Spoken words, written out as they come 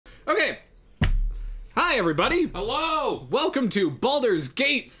Okay. Hi, everybody. Hello. Welcome to Baldur's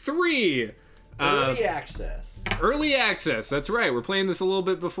Gate 3. Early access. Early access, that's right. We're playing this a little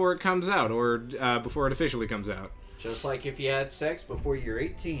bit before it comes out, or before it officially comes out. Just like if you had sex before you're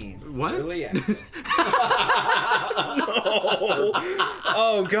 18. What? Early access. No.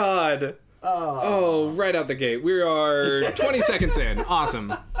 Oh, God. Oh, right out the gate. We are 20 seconds in. Awesome.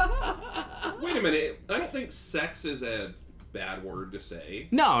 Wait a minute. I don't think sex is a bad word to say.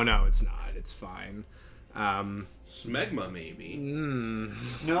 No, it's not. It's fine. Smegma, maybe.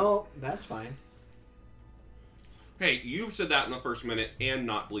 No, that's fine. Hey, you've said that in the first minute and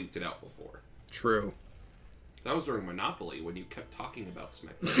not bleeped it out before. True. That was during Monopoly when you kept talking about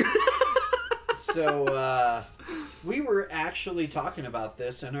smegma. So, we were actually talking about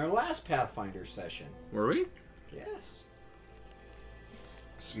this in our last Pathfinder session. Were we? Yes.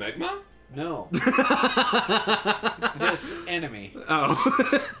 Smegma? No. This enemy.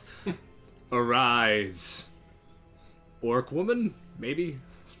 Oh. Arise. Orc woman? Maybe?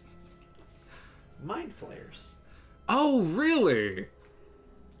 Mind flares. Oh, really?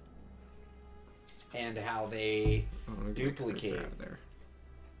 And how they Oh, duplicate. out of there.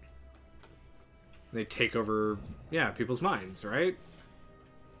 They take over, people's minds, right?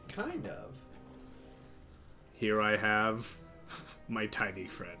 Kind of. Here I have my tiny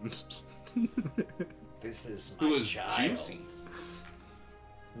friend. This is my Who is child. juicy.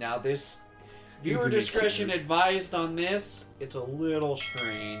 Now this... He's Viewer in the discretion cage. advised on this. It's a little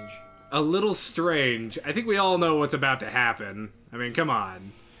strange. A little strange. I think we all know what's about to happen. I mean, come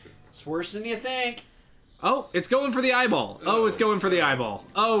on. It's worse than you think. Oh, it's going for the eyeball. Oh, it's going for the eyeball.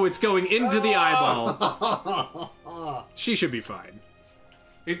 Oh, it's going into the eyeball. She should be fine.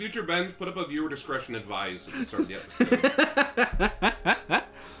 Hey, future Benz, put up a viewer discretion advised at the start of the episode.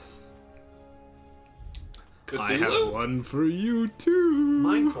 I have Cthulhu? one for you, too.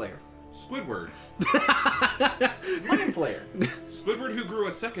 Mind flare. Squidward. Mind flare. Squidward who grew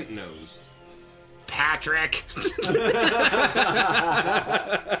a second nose. Patrick.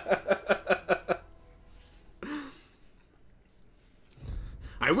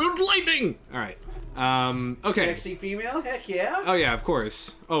 I willed lightning. All right. Okay. Sexy female? Heck yeah. Oh yeah, of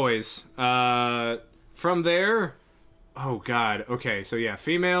course, always. From there. Oh God. Okay. So yeah,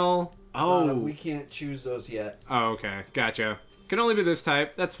 female. Oh. We can't choose those yet. Oh, okay. Gotcha. Can only be this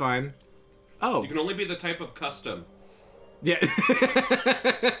type. That's fine. Oh. You can only be the type of custom. Yeah.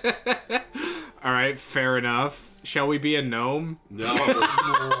 All right. Fair enough. Shall we be a gnome? No.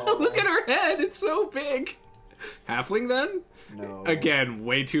 No. Look at her head. It's so big. Halfling then? No. Again,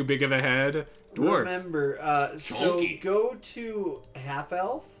 way too big of a head. Dwarf. Remember, so Chunky. go to half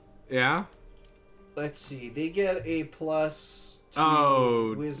elf. Yeah. Let's see. They get a plus to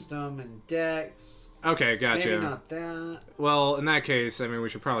Oh. wisdom and dex. Okay, gotcha. Maybe not that. Well, in that case, I mean, we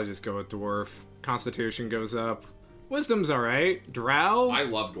should probably just go with dwarf. Constitution goes up. Wisdom's all right. Drow. I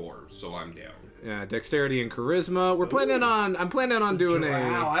love dwarves, so I'm down. Yeah, dexterity and charisma. We're planning on. I'm planning on doing Drow.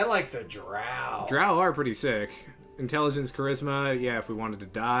 a. I like the drow. Drow are pretty sick. Intelligence, charisma. Yeah, if we wanted to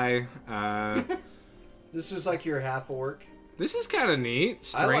die. This is like your half orc. This is kind of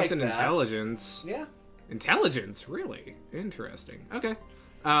neat. I like Strength and that. intelligence. Yeah. Intelligence, really interesting. Okay.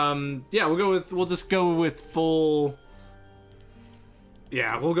 Yeah, we'll just go with full.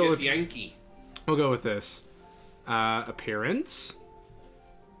 Yeah, we'll go Get with Yankee. We'll go with this. Appearance.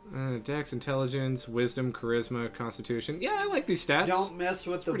 Dex, intelligence, wisdom, charisma, constitution. Yeah, I like these stats. Don't mess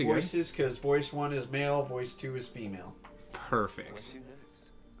with the pretty good. voices because voice 1 is male, voice 2 is female. Perfect.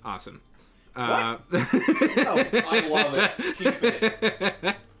 Awesome. What? Oh, I love it. Keep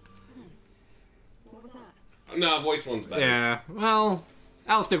it. What was that? No, voice one's better. Yeah, well,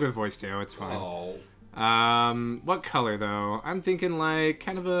 I'll stick with voice 2. It's fine. Oh. What color, though? I'm thinking like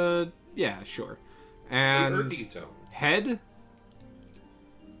kind of a... Yeah, sure. An And earthy tone. head?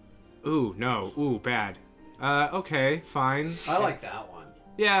 Ooh, no. Ooh, bad. Okay, fine. I like that one.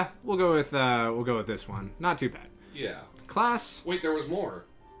 Yeah, we'll go with this one. Not too bad. Yeah. Class. Wait, there was more.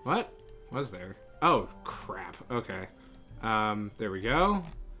 What? Was there? Oh, crap. Okay. There we go.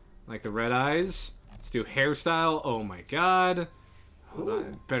 Like the red eyes. Let's do hairstyle. Oh my god. Hold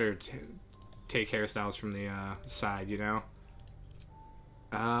on. Better take hairstyles from the side, you know?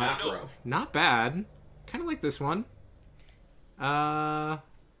 Afro. Not bad. Kind of like this one. I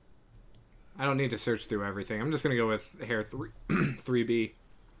don't need to search through everything. I'm just going to go with hair 3B.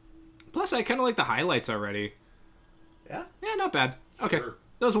 Plus, I kind of like the highlights already. Yeah? Yeah, not bad. Okay. Sure.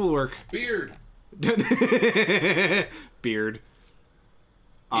 Those will work. Beard. Beard.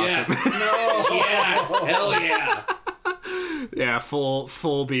 Awesome. Yes. No. Yes. Hell yeah. Yeah,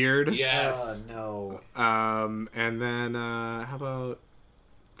 full beard. Yes. No. And then how about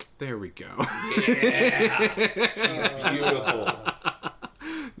There we go. Yeah. She's beautiful.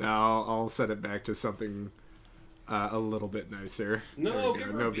 Now I'll set it back to something a little bit nicer. There No, we give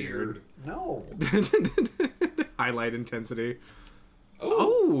go. her No a beard. No. Highlight intensity. Oh.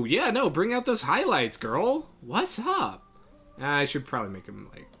 Oh, yeah, no, bring out those highlights, girl. What's up? I should probably make him,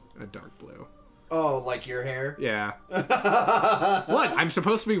 like, a dark blue. Oh, like your hair? Yeah. What? I'm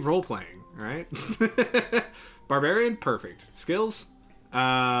supposed to be role-playing, right? Barbarian? Perfect. Skills?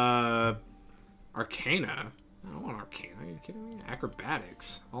 Arcana. I don't want Arcana. Are you kidding me?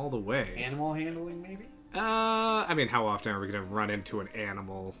 Acrobatics. All the way. Animal handling, maybe? I mean, how often are we going to run into an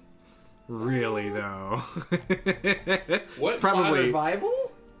animal? Really, though. What? It's probably...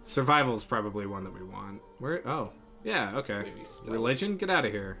 Survival? Survival is probably one that we want. Where? Oh. Yeah, okay. Maybe stealth. Religion? Get out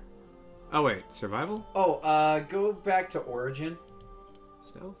of here. Oh, wait. Survival? Oh, go back to Origin.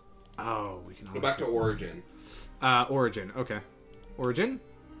 Stealth? Oh, we can... Go back to Origin. Origin. Okay. Origin?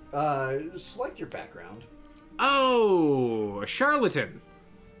 Select your background. Oh! A charlatan.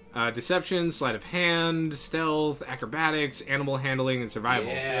 Deception, sleight of hand, stealth, acrobatics, animal handling, and survival.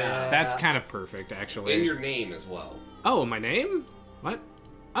 Yeah. That's kind of perfect, actually. And your name as well. Oh, my name? What?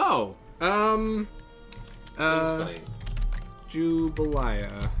 Oh,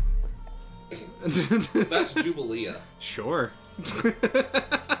 Jubilia. That's Jubilia. Sure.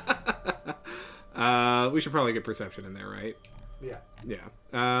 We should probably get perception in there, right? Yeah.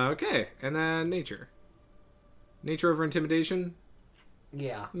 Yeah. Okay, and then nature. Nature over intimidation?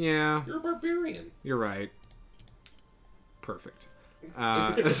 Yeah. Yeah, You're a barbarian. you're right. Perfect.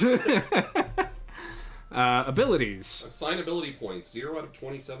 Abilities. Assign ability points. 0 out of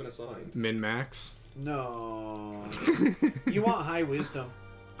 27 assigned. Min-max. No. You want high wisdom.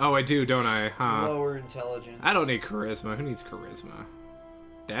 Oh, I do, don't I? Huh. Lower intelligence. I don't need charisma. Who needs charisma?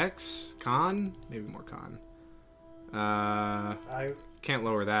 Dex? Con? Maybe more con. I... Can't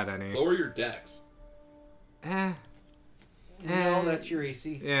lower that any. Lower your dex. No, that's your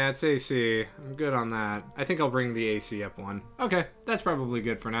AC. Yeah, it's AC. I'm good on that. I think I'll bring the AC up one. Okay, that's probably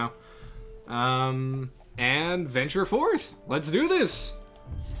good for now. And venture forth. Let's do this.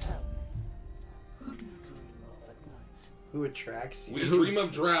 Who attracts you? We dream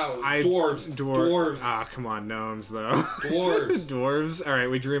of drow. I- Dwarves. Dwarves. Ah, come on, gnomes, though. Dwarves. Dwarves? Alright,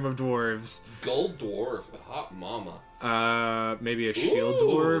 we dream of dwarves. Gold dwarf. Hot mama. Maybe a shield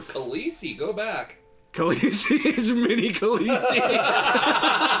Ooh, dwarf. Khaleesi, go back. Khaleesi is mini Khaleesi.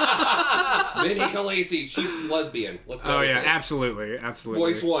 Mini Khaleesi. She's lesbian. Let's go. Oh, with yeah, it. absolutely.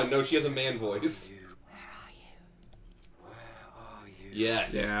 Absolutely. Voice 1. No, she has a man voice.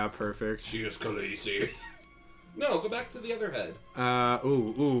 Yes. Yeah, perfect. She is Khaleesi. No, go back to the other head.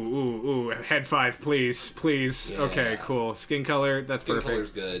 Ooh. Head 5, please. Please. Yeah. Okay, cool. Skin color, that's Skin perfect. color's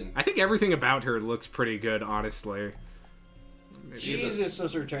good. I think everything about her looks pretty good, honestly. Maybe- Jesus,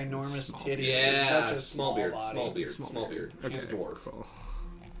 those are ginormous Small. titties. Yeah, Such a small beard, body. small beard. She's a Okay, dwarf. cool.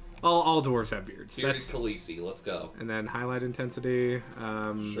 All dwarves have beards. Bearded That's Khaleesi, let's go. and then highlight intensity.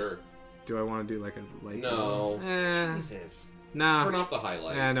 Sure. Do I want to do like a light? No. blue? Jesus. Nah. Turn off the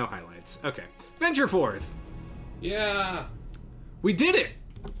highlight. No highlights. Okay. Venture forth. Yeah. We did it.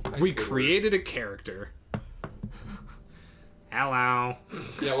 Nice We good created a character. Hello.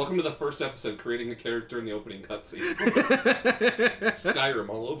 Yeah, welcome to the first episode, creating a character in the opening cutscene. Skyrim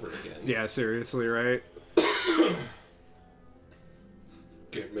all over again. Yeah, seriously, right?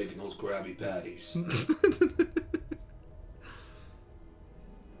 Get making those Krabby Patties.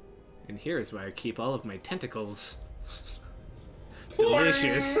 And here's why I keep all of my tentacles.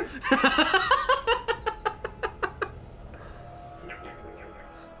 Delicious.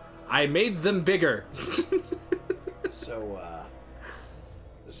 I made them bigger. So,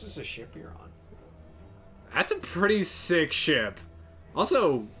 this is a ship you're on. That's a pretty sick ship.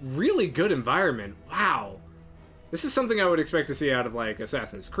 Also, really good environment. Wow. This is something I would expect to see out of, like,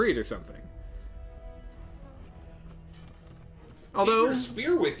 Assassin's Creed or something. Take Although, your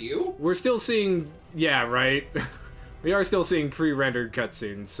spear with you. we're still seeing... Yeah, right? We are still seeing pre-rendered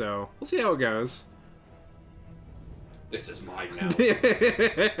cutscenes, so we'll see how it goes. This is mine now.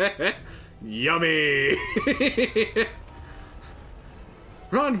 Yummy!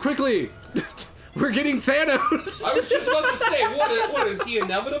 Run, quickly! We're getting Thanos! I was just about to say, what is he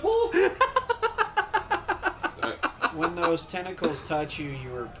inevitable? When those tentacles touch you, you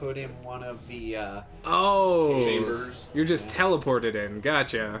were put in one of the, Oh! Chambers. You're just teleported in.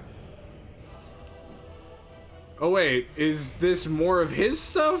 Gotcha. Oh wait, is this more of his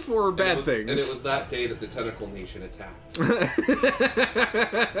stuff or bad things? And it was that day that the Tentacle Nation attacked.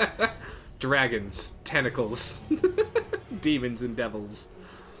 Dragons, tentacles, demons and devils.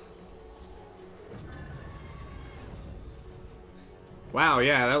 Wow,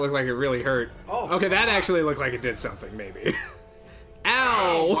 yeah, that looked like it really hurt. Oh, okay, that fuck. actually looked like it did something, maybe.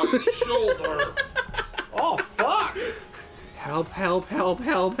 Ow, Ow! my shoulder. Oh, fuck! Help, help, help,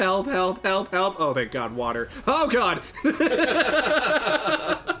 help, help, help, help, help. Oh, thank God, water. Oh, God!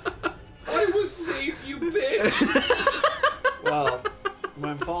 I was safe, you bitch. Well,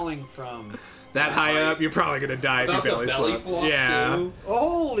 when falling from... That high up, you're probably gonna die if you That's a belly belly flop. flop, Yeah. too.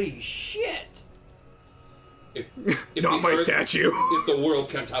 Holy shit! If Not the my Earth- statue. If the world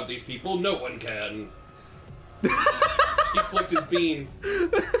can't have these people, no one can. He flicked his bean.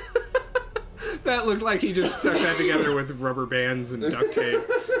 That looked like he just stuck that together with rubber bands and duct tape.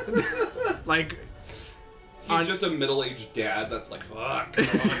 Like, He's just a middle-aged dad that's like, fuck, come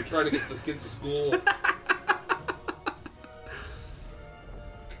on, I'm trying to get this kids to school.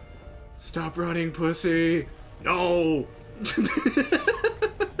 stop running, pussy. No.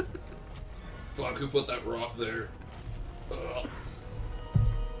 Fuck, who put that rock there? Ugh.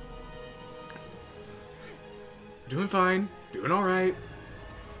 Doing fine. Doing all right.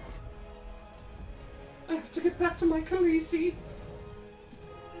 I have to get back to my Khaleesi.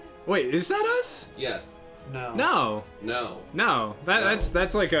 Wait, is that us? Yes. No. No. No. No. No.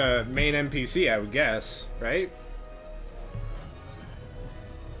 That's like a main NPC, I would guess, right?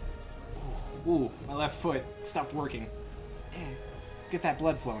 Ooh, my left foot stopped working. Get that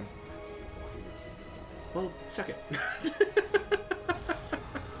blood flowing. Well, suck it.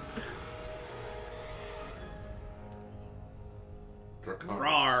 Dracarys.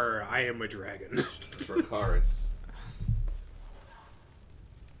 Rawr, I am a dragon. Dracarys.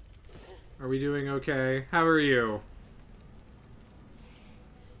 Are we doing okay? How are you?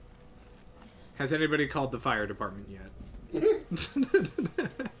 Has anybody called the fire department yet?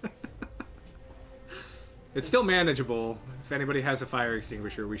 It's still manageable. If anybody has a fire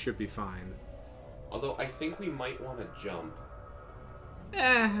extinguisher, we should be fine. Although I think we might want to jump.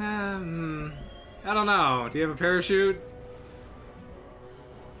 I don't know. Do you have a parachute?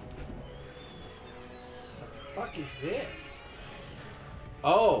 What the fuck is this?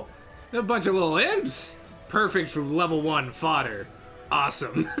 Oh. A bunch of little imps! Perfect for level 1 fodder.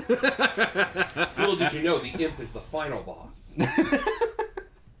 Awesome. Little did you know, the imp is the final boss.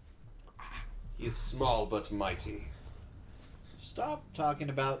 He is small but mighty. Stop talking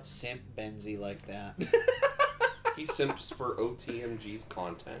about Simp Benzie like that. He simps for OTMG's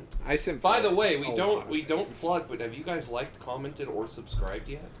content. I simped. By the way, we a lot don't of things. plug, but have you guys liked, commented, or subscribed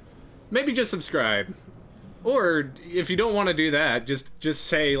yet? Maybe just subscribe. Or if you don't want to do that, just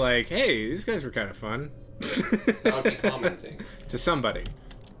say like, "Hey, these guys were kind of fun." That would be commenting. To somebody.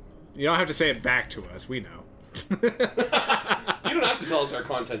 You don't have to say it back to us. We know. You don't have to tell us our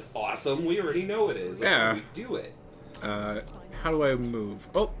content's awesome. We already know it is. That's Yeah. why we do it. How do I move?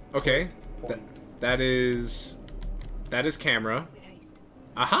 Oh, okay. That is camera.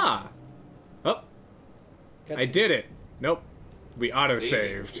 Aha! Oh, I did it. Nope. We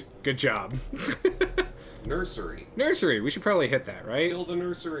auto-saved. Good job. Nursery. Nursery. We should probably hit that, right? Kill the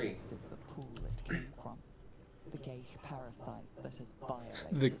nursery. This is the pool it came from. The gay parasite that has violated.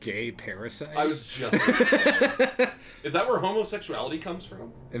 The gay parasite? I was just... Is that where homosexuality comes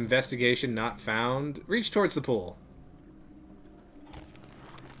from? Investigation not found. Reach towards the pool.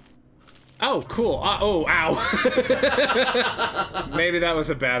 Oh, cool. Oh, ow. Maybe that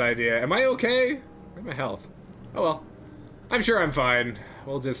was a bad idea. Am I okay? Where's my health? Oh, well. I'm sure I'm fine.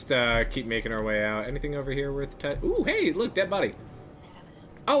 We'll just keep making our way out. Anything over here worth Ooh, hey, look, dead body.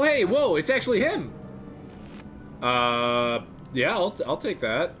 Oh, hey, whoa, it's actually him. Yeah, I'll take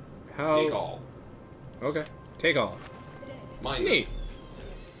that. How? Take all. Okay, take all. Mine. Neat.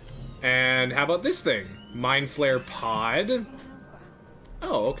 And how about this thing? Mind Flare Pod?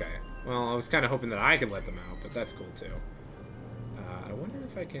 Oh, okay. Well, I was kind of hoping that I could let them out, but that's cool too. I wonder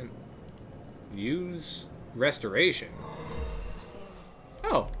if I can use Restoration.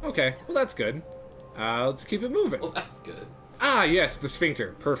 Oh, okay. Well, that's good. Let's keep it moving. Well, that's good. Ah, yes, the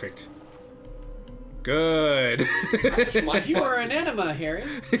sphincter. Perfect. Good. You are an enema, Harry.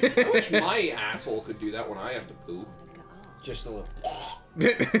 I wish my asshole could do that when I have to poop. Just a little.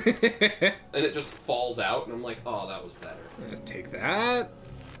 And it just falls out, and I'm like, oh, that was better. Let's take that.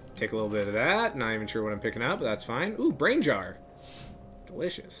 Take a little bit of that. Not even sure what I'm picking up, but that's fine. Ooh, brain jar.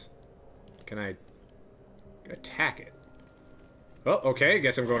 Delicious. Can I attack it? Oh, okay.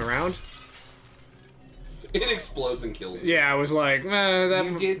 Guess I'm going around. It explodes and kills you. Yeah, I was like, that.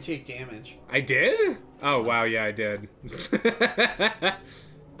 You did take damage. I did? Oh, wow, yeah, I did.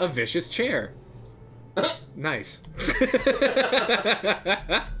 A vicious chair. Nice.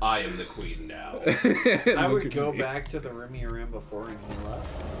 I am the queen now. I would go back to the room you're in before and heal up.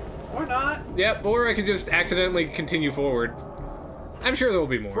 Or not. Yep, or I could just accidentally continue forward. I'm sure there will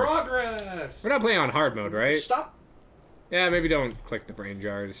be more. Progress! We're not playing on hard mode, right? Stop. Yeah, maybe don't click the brain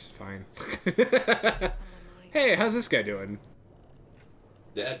jars. Fine. Hey, how's this guy doing?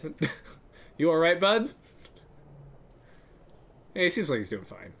 Dead. You alright, bud? Hey, he seems like he's doing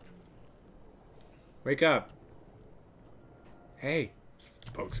fine. Wake up. Hey.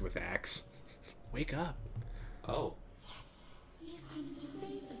 Pokes with axe. Wake up. Oh. Yes, you've come to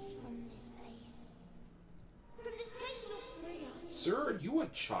save us from this place. From this place you'll free us. Sir, are you a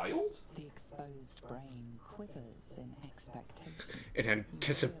child? The exposed brain quivers in expectation. In You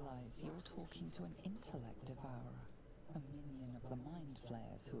anticipation. realize you're talking to an intellect devourer, a minion of the mind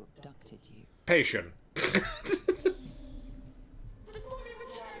flayers who abducted you. Please. Before they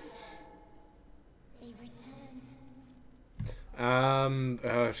return. They return.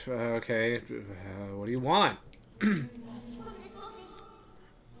 Okay. What do you want? From this body.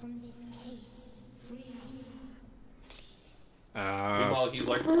 From this case. Free us. Meanwhile, he's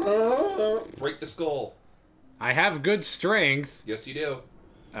like, break the skull. I have good strength. Yes, you do.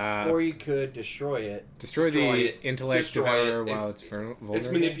 Or you could destroy it. Destroy Destroy the it. intellect Destroy devourer it. while it's vulnerable. It's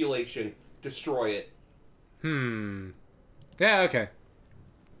manipulation. Destroy it. Yeah, okay.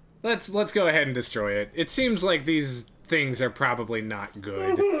 Let's go ahead and destroy it. It seems like these things are probably not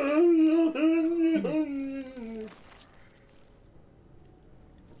good.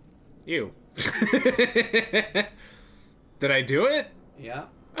 You. Did I do it? Yeah.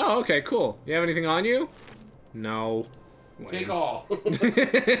 Oh, okay, cool. You have anything on you? No. Take all. Alright,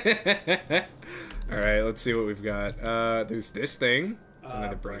 let's see what we've got. There's this thing. It's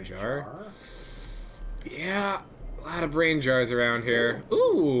another brain jar. Yeah, a lot of brain jars around here.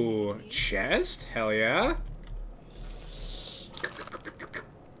 Ooh, chest? Hell yeah.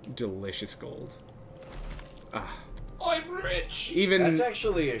 Delicious gold. Ah, I'm rich. even That's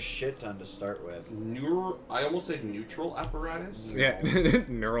actually a shit ton to start with. I almost said neutral apparatus. yeah,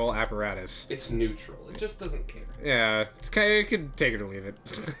 neural apparatus. It's neutral. It just doesn't care. Yeah, it's kind of, you could take it or leave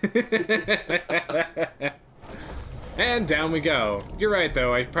it. And down we go. You're right,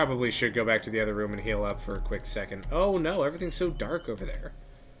 though. I probably should go back to the other room and heal up for a quick second. Oh, no. Everything's so dark over there.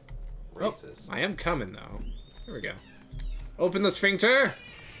 Racist. Oh, I am coming, though. There we go. Open the sphincter.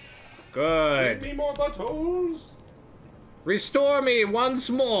 Good. Give me more buttons. Restore me once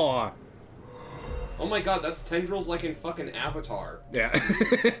more. Oh my god, that's tendrils like in fucking Avatar. Yeah. I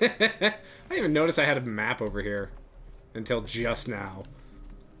didn't even notice I had a map over here until just now.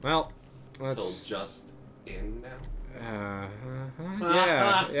 Well, Till let's... just in now.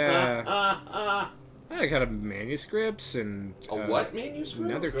 yeah. I got a manuscripts and... A what manuscript?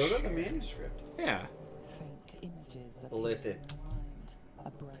 Another Go to the chair. manuscript. Yeah. Faint images of Lith human it. mind,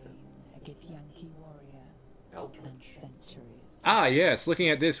 a brain, a Githyanki warrior, and Eldritch. centuries. Ah, yes. Looking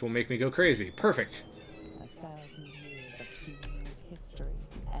at this will make me go crazy. Perfect. 1,000 years of humanoid history,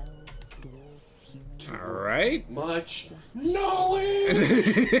 elves, dwarves, humans. Alright. Much knowledge!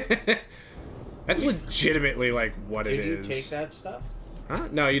 That's legitimately, like, what it Did you is. take that stuff? Huh?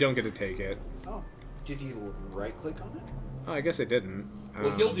 No, you don't get to take it. Oh. Did you right-click on it? Oh, I guess I didn't.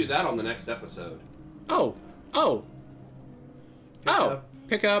 Well, he'll do that on the next episode. Oh! Oh! Pick Oh! up.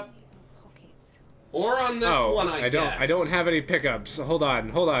 Pick up. Pockets. Or on this Oh, one, I guess. I don't have any pickups. Hold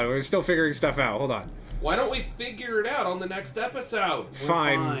on. We're still figuring stuff out. Hold on. Why don't we figure it out on the next episode?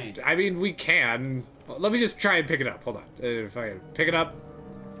 Fine. fine. I mean, we can. Let me just try and pick it up. Hold on. If I can pick it up.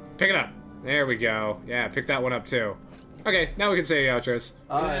 Pick it up. There we go. Yeah, pick that one up too. Okay, now we can say outros.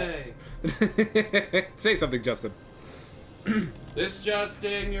 Yay. Say something, Justin. This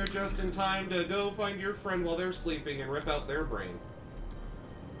Justin, you're just in time to go find your friend while they're sleeping and rip out their brain.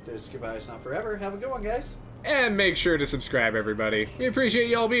 This goodbye's not forever. Have a good one, guys. And make sure to subscribe, everybody. We appreciate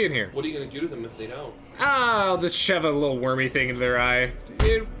y'all being here. What are you gonna do to them if they don't? I'll just shove a little wormy thing into their eye.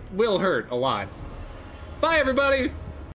 It will hurt a lot. Bye, everybody!